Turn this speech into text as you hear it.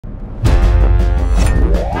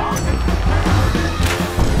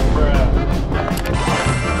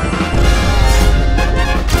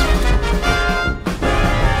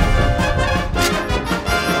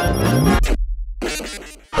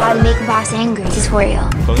How to make a boss angry tutorial.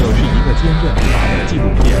 朋友是一个坚韧不拔的纪录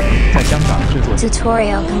片，在香港制作。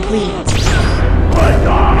Tutorial complete.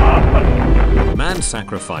 Man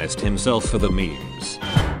sacrificed himself for the memes.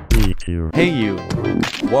 Hey you.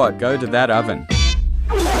 What? Go to that oven.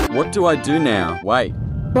 What do I do now? Wait.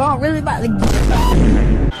 Bro, I'm really about to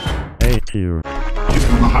A tier. He's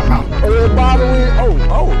from the hot mountain. Oh, by the way, I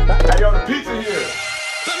got a pizza here.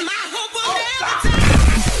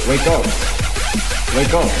 Wake up.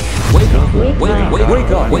 Wake up. Wake up.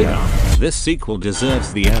 Wake up. Wake up. This sequel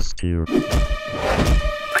deserves the S tier.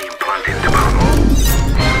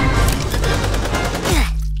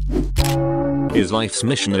 His life's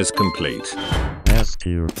mission is complete. S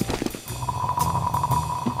tier.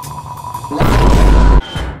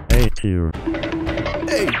 A tier.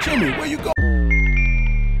 Hey, Jimmy, where you go?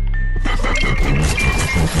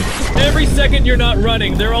 Every second you're not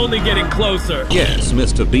running, they're only getting closer. Yes,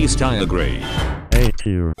 Mr. Beast, I agree. A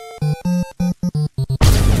tier.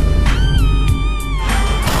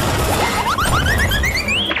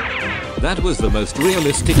 That was the most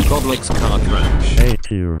realistic Roblox car crash. A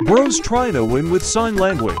tier. Bro's trying to win with sign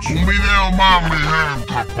language.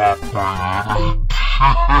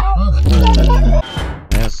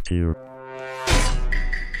 S tier.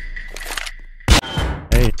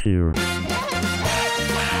 A tier.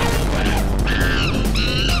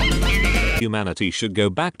 Humanity should go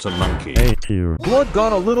back to monkey. A tier. Blood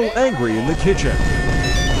got a little angry in the kitchen.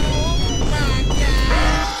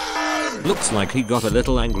 Looks like he got a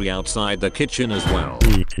little angry outside the kitchen as well.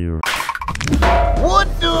 B tier. What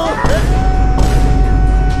the heck?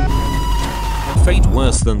 Fate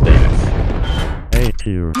worse than death. A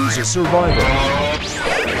tier. He's a survivor.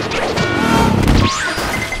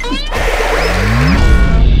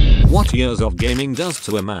 What years of gaming does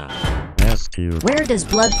to a man? S tier. Where does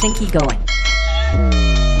Blood think he's going?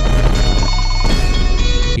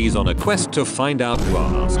 He's on a quest to find out who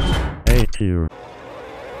asked. A tier.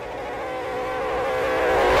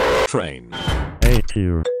 Train. A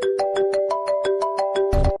tier.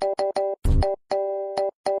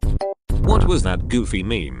 What was that goofy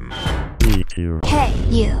meme? B tier. Hey,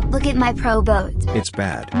 you, look at my pro boat. It's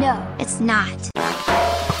bad. No, it's not.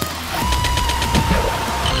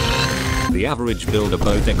 The average builder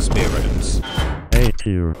boat experience. A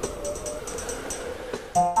tier.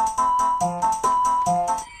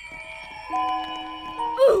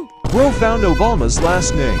 Bro found Ovalma's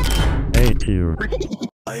last name. A tier.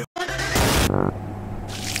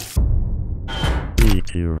 B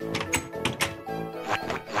tier.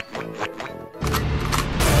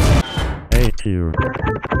 A tier.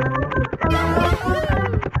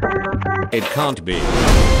 It can't be.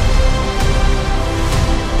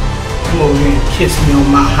 Come over here and kiss me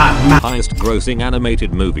on my hot mouth. Highest grossing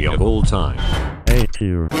animated movie of all time. A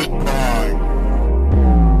tier.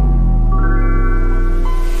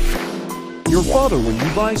 Your father when you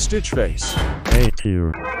buy Stitch Face. A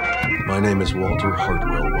tier. My name is Walter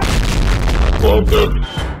Hartwell. Walter.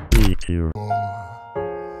 B tier.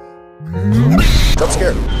 Jump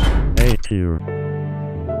scared. A tier.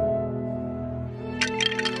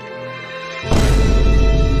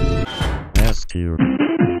 S tier.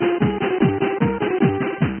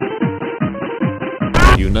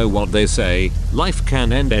 You know what they say, life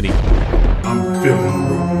can end any. I'm feeling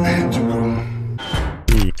romantical.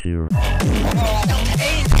 B tier.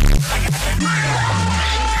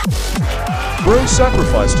 Bro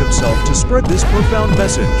sacrificed himself to spread this profound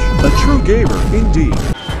message. A true gamer, indeed.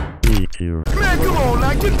 B tier. Man, come on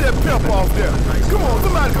now, get that pep off there. Come on,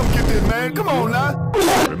 somebody come get this, man. Come on now.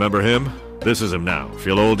 Remember him? This is him now.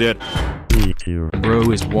 Feel old yet? B tier.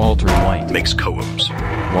 Bro is Walter White. Makes koums.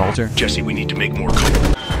 Walter? Jesse, we need to make more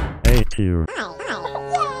koums. A tier.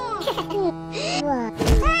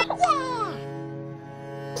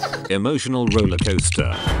 Emotional roller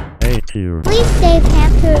coaster. A tier. Please save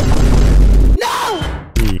Panther.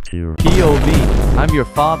 B tier. POV, I'm your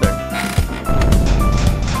father.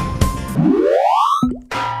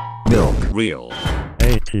 Milk. Real.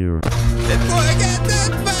 A tier.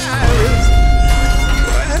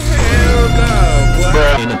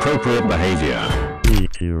 Inappropriate behavior. B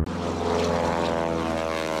tier.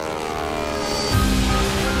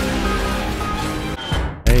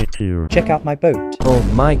 A tier. Check out my boat. Oh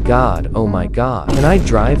my god, oh my god. Can I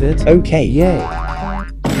drive it? Okay, yay.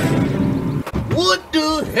 What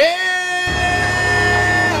the hell?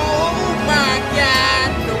 Oh my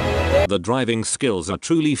god. The driving skills are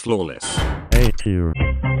truly flawless. A tier.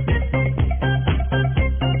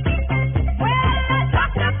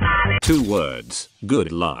 2 words.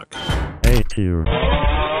 Good luck. A tier.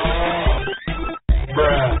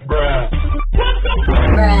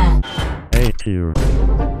 Bruh. A tier.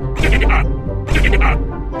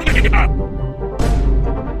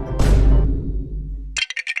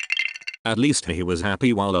 At least he was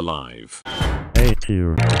happy while alive. A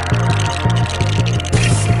tier.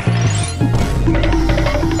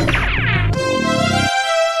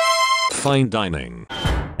 Fine dining.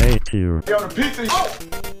 A tier. Yo, the pizza.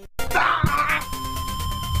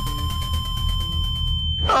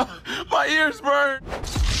 Oh! My ears burn.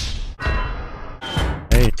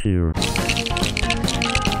 A tier.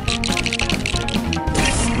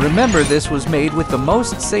 Remember, this was made with the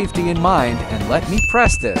most safety in mind, and let me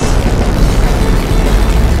press this.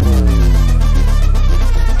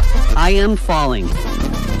 I am falling.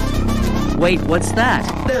 Wait, what's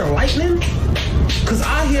that? There lightning? Cause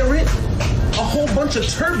I hear it. A whole bunch of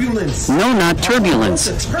turbulence. No, not turbulence.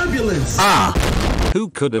 A whole bunch of turbulence. Ah. Who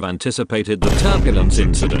could have anticipated the turbulence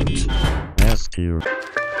incident? S tier.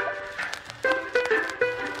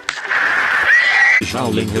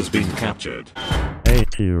 Shaoling has been captured. A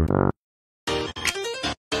tier.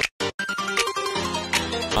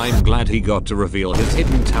 I'm glad he got to reveal his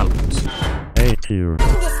hidden talent. A tier.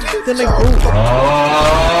 Then they go.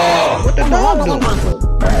 What the dog do?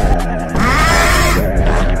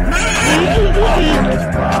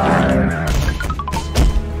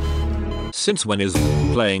 Since when is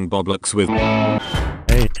playing Roblox with A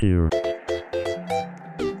tier.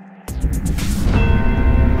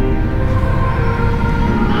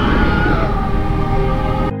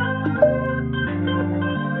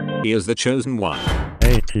 he is the chosen one?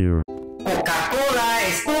 A tier.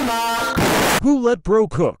 Who let bro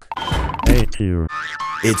cook? A tier.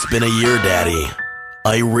 It's been a year, Daddy.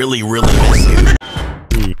 I really miss you.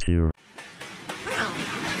 B tier.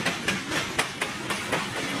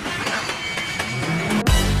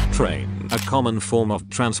 Train, a common form of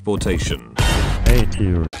transportation. A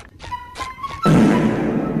tier.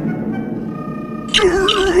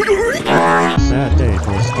 Sad day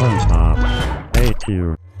for SpongeBob. A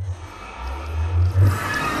tier.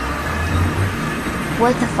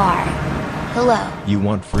 What the far? Hello. You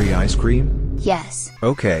want free ice cream? Yes.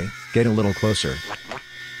 Okay, get a little closer.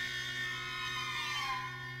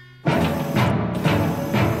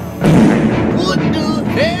 What the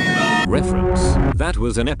hell? Reference. That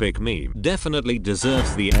was an epic meme. Definitely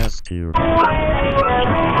deserves the S tier.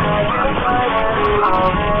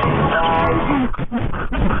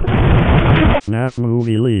 FNAF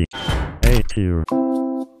movie leak. A tier.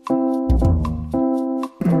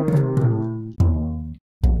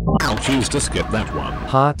 I'll choose to skip that one.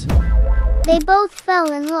 Hot. They both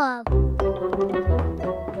fell in love.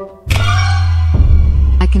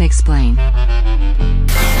 I can explain.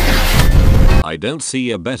 I don't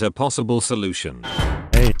see a better possible solution.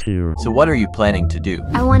 A tier. So what are you planning to do?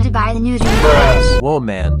 I want to buy the new dream. Whoa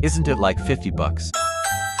man, isn't it like 50 bucks?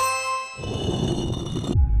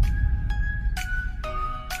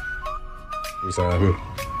 Sahur,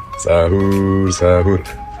 sahur, sahur.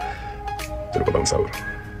 Jangan potong sahur,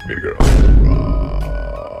 baby girl.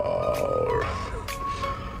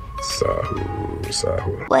 Sahur,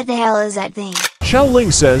 sahur. What the hell is that thing?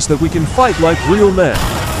 Shaoling says that we can fight like real men.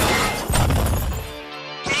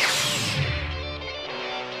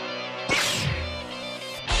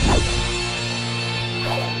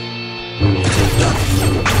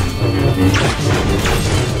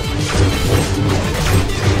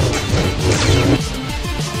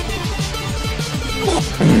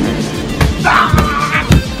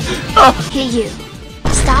 Hey you.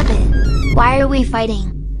 Stop it. Why are we fighting?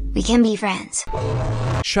 We can be friends.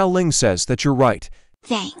 Shaoling says that you're right.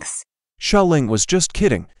 Thanks. Shaoling was just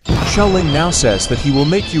kidding. Shaoling now says that he will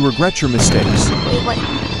make you regret your mistakes. Wait, what?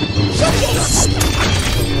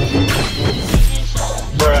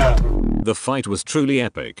 The fight was truly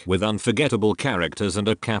epic, with unforgettable characters and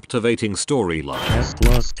a captivating storyline. S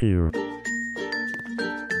plus tier.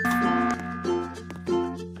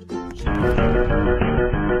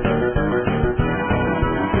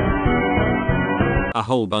 A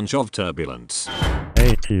whole bunch of turbulence.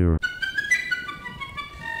 A tier.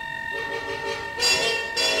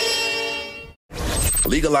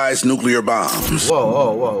 Legalize nuclear bombs. Whoa,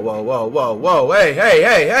 whoa, whoa, whoa, whoa, whoa, whoa, hey, hey,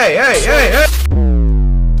 hey, hey, hey, hey, hey!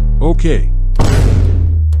 Okay.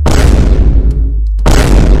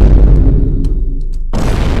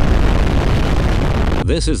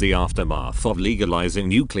 This is the aftermath of legalizing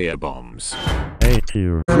nuclear bombs. A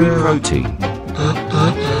tier. Free protein.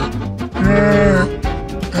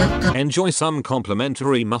 Enjoy some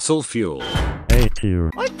complimentary muscle fuel. A tier.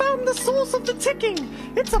 I found the source of the ticking.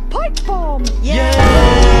 It's a pipe bomb.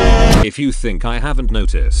 Yeah! If you think I haven't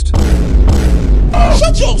noticed.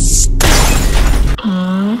 Shut your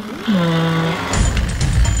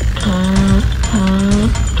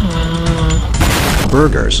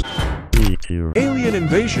Burgers. B tier. Alien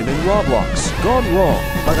invasion in Roblox. Gone wrong.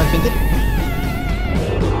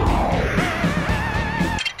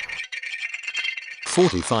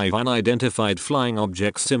 45 unidentified flying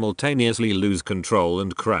objects simultaneously lose control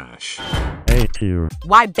and crash. A tier.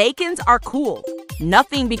 Why bacons are cool.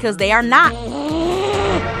 Nothing because they are not.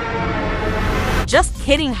 Just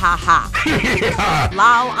kidding, haha.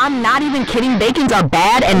 Lol, I'm not even kidding. Bacons are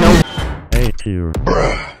bad and no. A tier.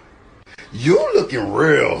 Bruh, you looking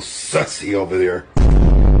real sussy over there.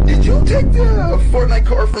 Did you take the Fortnite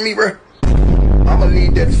card from me, bruh? I'ma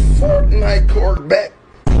need that Fortnite card back.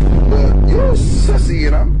 But you're sussy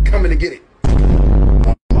and I'm coming to get it.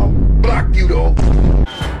 I'll block you though.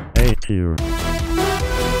 A tier.